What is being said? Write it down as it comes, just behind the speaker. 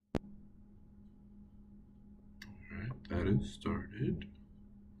started.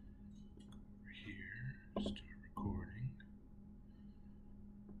 Here, start recording.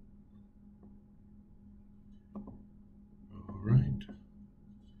 All right.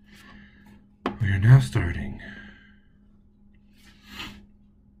 We are now starting.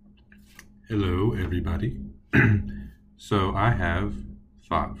 Hello, everybody. So I have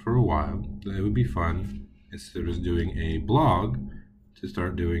thought for a while that it would be fun, instead of doing a blog, to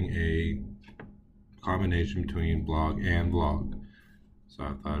start doing a combination between blog and vlog. So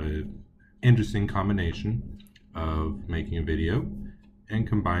I thought an interesting combination of making a video and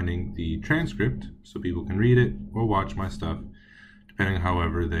combining the transcript so people can read it or watch my stuff, depending on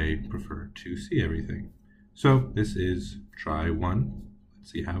however they prefer to see everything. So this is try one.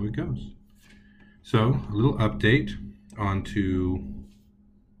 Let's see how it goes. So a little update onto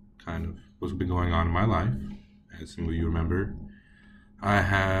kind of what's been going on in my life. As some of you remember, I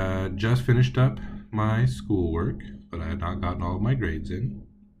had just finished up my schoolwork, but I had not gotten all of my grades in.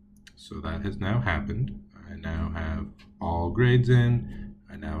 So that has now happened. I now have all grades in.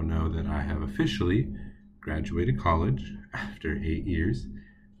 I now know that I have officially graduated college after 8 years.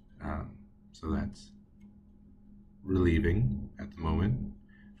 So that's relieving at the moment.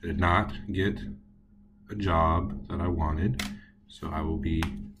 I did not get a job that I wanted, so I will be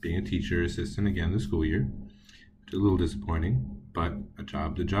being a teacher assistant again this school year. Which is a little disappointing, but a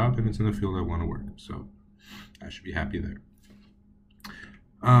job's a job, and it's in the field I want to work, so I should be happy there.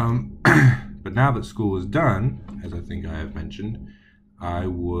 But now that school is done, as I think I have mentioned, I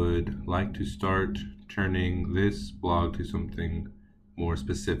would like to start turning this blog to something more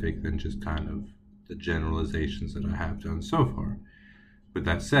specific than just kind of the generalizations that I have done so far. With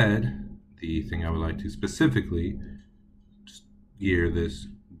that said, the thing I would like to specifically gear this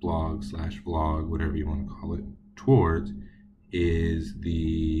blog / vlog, whatever you want to call it, towards is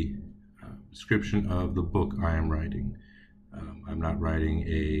the description of the book I am writing. I'm not writing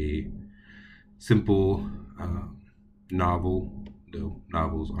a simple novel, though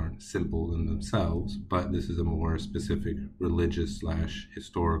novels aren't simple in themselves, but this is a more specific religious /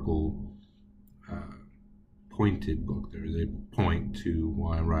 historical pointed book. There is a point to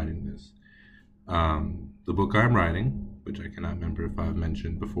why I'm writing this. The book I'm writing, which I cannot remember if I've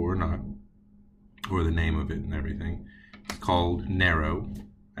mentioned before or not, or the name of it and everything, it's called Narrow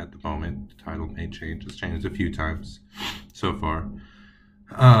at the moment. The title may change. It's changed a few times so far.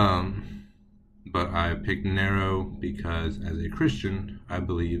 But I picked Narrow because as a Christian, I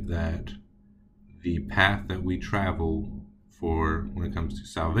believe that the path that we travel for when it comes to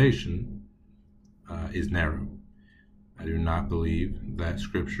salvation is narrow. I do not believe that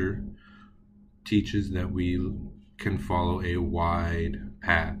Scripture teaches that we can follow a wide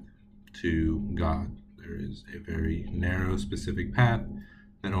path to God. There is a very narrow, specific path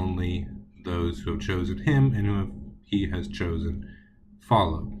that only those who have chosen Him and who He has chosen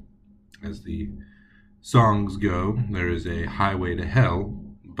follow. As the songs go, there is a highway to hell,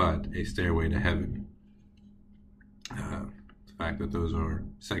 but a stairway to heaven. The fact that those are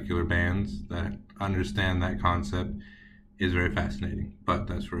secular bands that understand that concept is very fascinating, but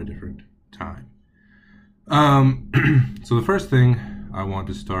that's for a different time. So the first thing I want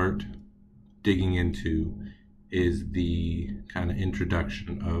to start digging into is the kind of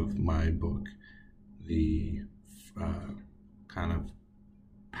introduction of my book, the kind of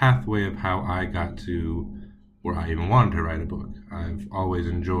pathway of how I got to where I even wanted to write a book. I've always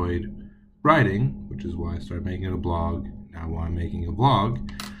enjoyed writing, which is why I started making a blog. Now why I'm making a vlog,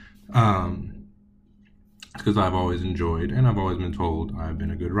 because I've always enjoyed, and I've always been told I've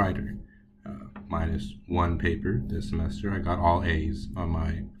been a good writer. Minus one paper this semester, I got all A's on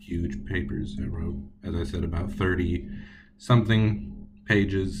my huge papers. I wrote, as I said, about 30 something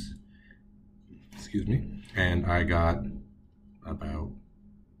pages, and I got about,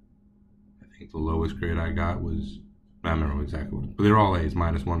 I think the lowest grade I got was, I don't remember exactly what, but they were all A's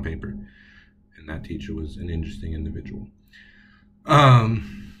minus one paper, and that teacher was an interesting individual.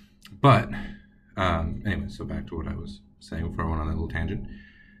 Anyway, so back to what I was saying before I went on that little tangent.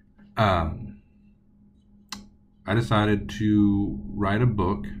 I decided to write a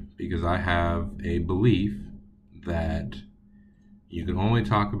book because I have a belief that you can only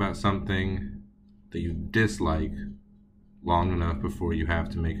talk about something that you dislike long enough before you have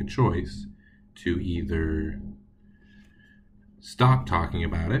to make a choice to either stop talking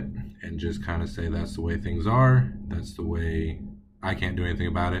about it and just kind of say that's the way things are, that's the way, I can't do anything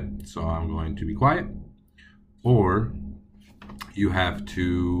about it, so I'm going to be quiet, or you have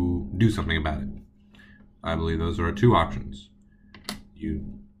to do something about it. I believe those are our two options.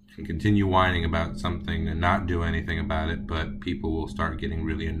 You can continue whining about something and not do anything about it, but people will start getting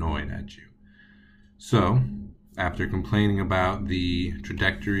really annoyed at you. So after complaining about the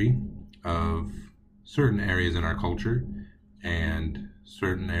trajectory of certain areas in our culture and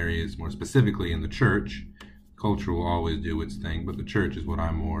certain areas more specifically in the church. Culture will always do its thing, but the church is what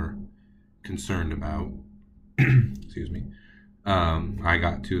I'm more concerned about. Excuse me. I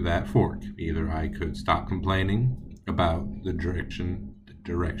got to that fork. Either I could stop complaining about the direction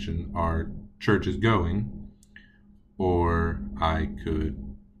our church is going, or I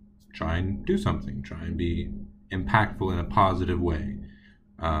could try and do something, try and be impactful in a positive way.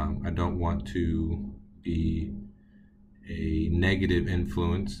 I don't want to be a negative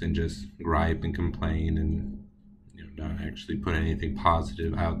influence and just gripe and complain and not actually put anything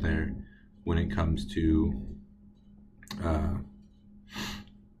positive out there when it comes to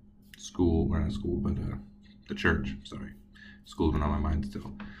the church. Sorry, school's been on my mind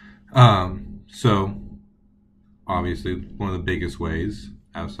still. So obviously one of the biggest ways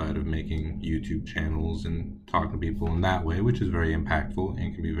outside of making YouTube channels and talking to people in that way, which is very impactful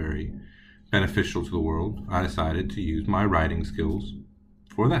and can be very beneficial to the world, I decided to use my writing skills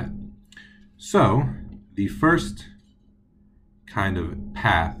for that. So the first kind of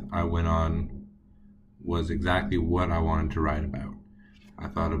path I went on was exactly what I wanted to write about. I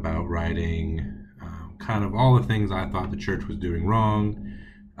thought about writing kind of all the things I thought the church was doing wrong,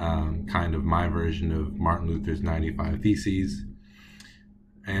 kind of my version of Martin Luther's 95 Theses.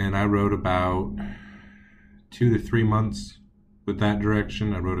 And I wrote about 2 to 3 months with that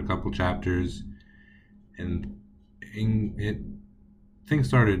direction. I wrote a couple chapters, and things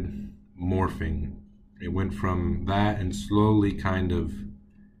started morphing. It went from that and slowly kind of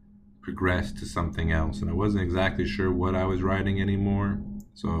progressed to something else, and I wasn't exactly sure what I was writing anymore.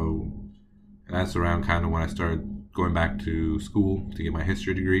 So that's around kind of when I started going back to school to get my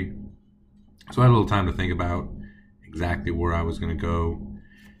history degree. So I had a little time to think about exactly where I was going to go.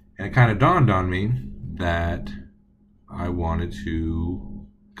 And it kind of dawned on me that I wanted to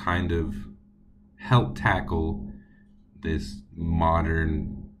kind of help tackle this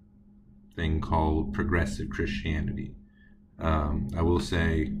modern thing called progressive Christianity. I will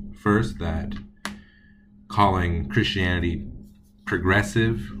say first that calling Christianity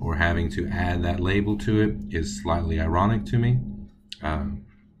progressive or having to add that label to it is slightly ironic to me.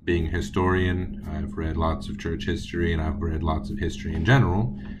 Being a historian, I've read lots of church history and I've read lots of history in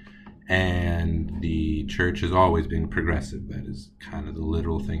general. And the church has always been progressive. That is kind of the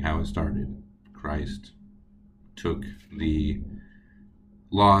literal thing how it started. Christ took the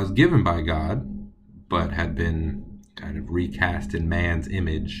laws given by God, but had been kind of recast in man's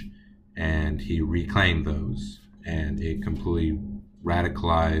image, and he reclaimed those. And it completely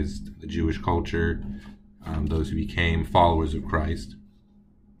radicalized the Jewish culture, those who became followers of Christ.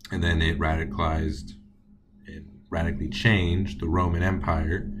 And then it radically changed the Roman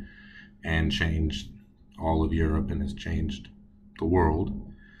Empire and changed all of Europe and has changed the world.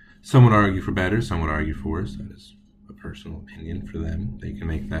 Some would argue for better, some would argue for worse. That is a personal opinion for them. They can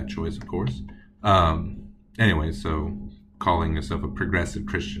make that choice, of course. Anyway, so calling yourself a progressive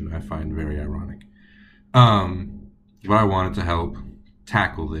Christian, I find very ironic. But I wanted to help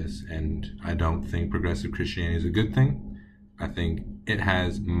tackle this, and I don't think progressive Christianity is a good thing. I think it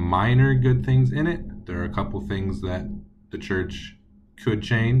has minor good things in it. There are a couple things that the church could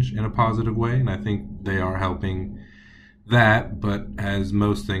change in a positive way, and I think they are helping that, but as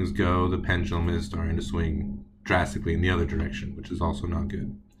most things go, the pendulum is starting to swing drastically in the other direction, which is also not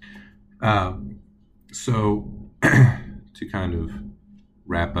good. So to kind of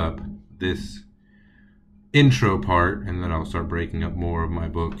wrap up this intro part, and then I'll start breaking up more of my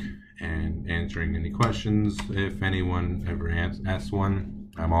book and answering any questions. If anyone ever asks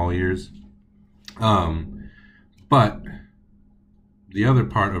one, I'm all ears. But the other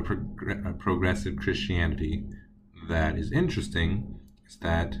part of progressive Christianity that is interesting is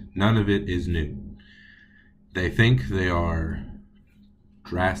that none of it is new. They think they are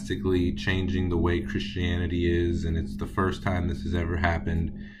drastically changing the way Christianity is, and it's the first time this has ever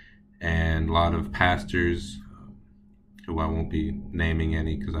happened. And a lot of pastors, who I won't be naming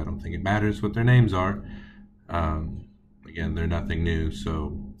any because I don't think it matters what their names are. Again, they're nothing new,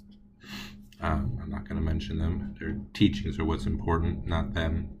 so I'm not going to mention them. Their teachings are what's important, not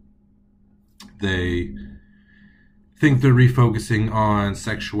them. They think they're refocusing on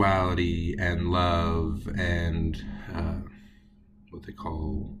sexuality and love and what they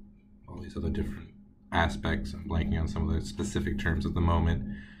call all these other different aspects. I'm blanking on some of the specific terms at the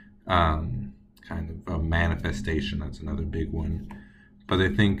moment. Kind of a manifestation, that's another big one. But they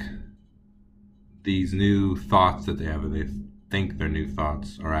think these new thoughts that they have, or they think their new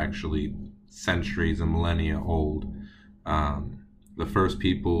thoughts, are actually centuries and millennia old. the first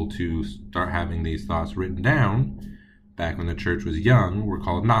people to start having these thoughts written down back when the church was young were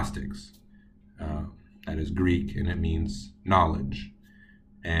called Gnostics. That is Greek, and it means knowledge.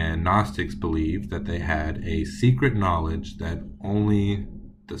 And Gnostics believed that they had a secret knowledge that only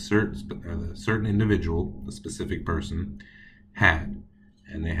the certain individual, the specific person, had.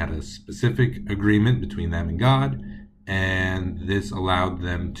 And they had a specific agreement between them and God, and this allowed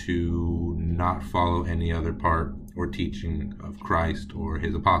them to not follow any other part or teaching of Christ or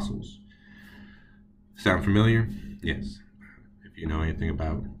his apostles. Sound familiar? Yes. If you know anything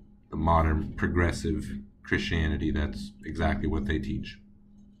about the modern progressive Christianity, that's exactly what they teach.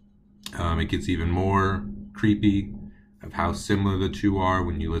 It gets even more creepy of how similar the two are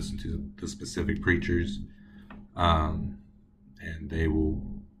when you listen to the specific preachers. And they will,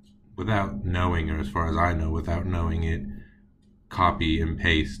 without knowing, or as far as I know, without knowing it, copy and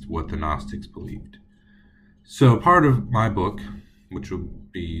paste what the Gnostics believed. So part of my book, which will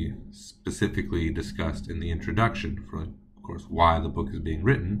be specifically discussed in the introduction for, of course, why the book is being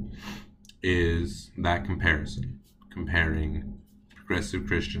written, is that comparison, comparing progressive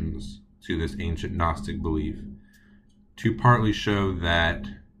Christians to this ancient Gnostic belief, to partly show that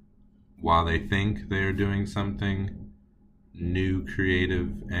while they think they're doing something new,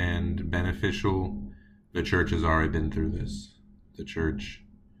 creative, and beneficial, the church has already been through this. The church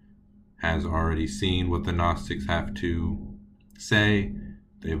has already seen what the Gnostics have to say.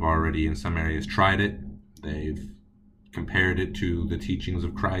 They've already, in some areas, tried it. They've compared it to the teachings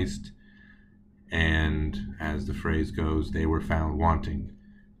of Christ. And as the phrase goes, they were found wanting.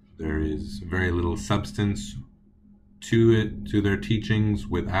 There is very little substance to it, to their teachings,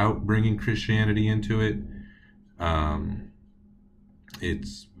 without bringing Christianity into it.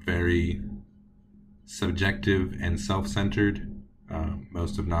 It's very subjective and self-centered.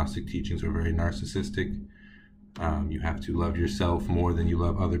 Most of Gnostic teachings are very narcissistic. You have to love yourself more than you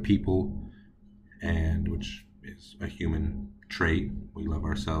love other people, and which is a human trait. We love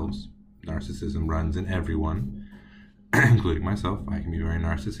ourselves. Narcissism runs in everyone, including myself. I can be very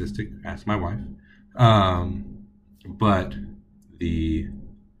narcissistic. Ask my wife. But the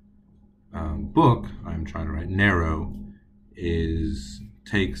book I'm trying to write, Narrow,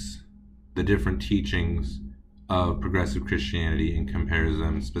 takes the different teachings of progressive Christianity and compares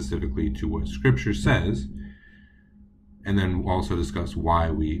them specifically to what Scripture says, and then also discuss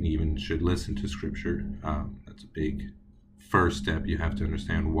why we even should listen to Scripture. That's a big first step. You have to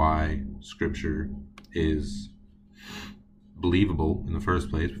understand why Scripture is believable in the first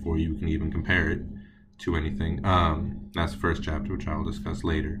place before you can even compare it to anything. That's the first chapter, which I will discuss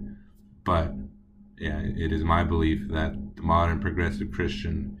later. But yeah, it is my belief that the modern progressive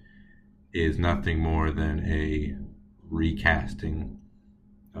Christian is nothing more than a recasting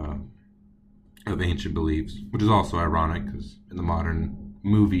of ancient beliefs, which is also ironic because in the modern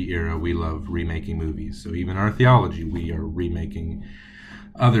movie era, we love remaking movies. So even our theology, we are remaking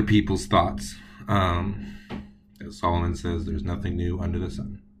other people's thoughts. As Solomon says, there's nothing new under the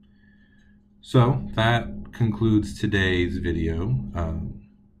sun. So that concludes today's video.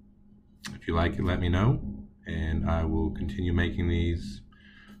 If you like it, let me know, and I will continue making these,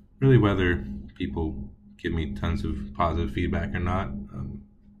 really whether people give me tons of positive feedback or not.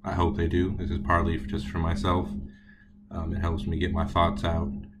 I hope they do. This is partly just for myself. It helps me get my thoughts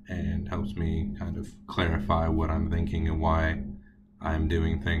out and helps me kind of clarify what I'm thinking and why I'm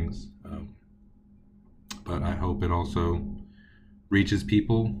doing things. But I hope it also reaches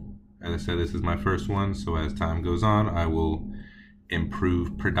people. As I said, this is my first one, so as time goes on, I will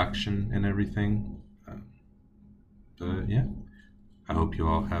improve production and everything. But yeah, I hope you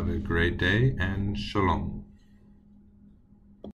all have a great day, and shalom.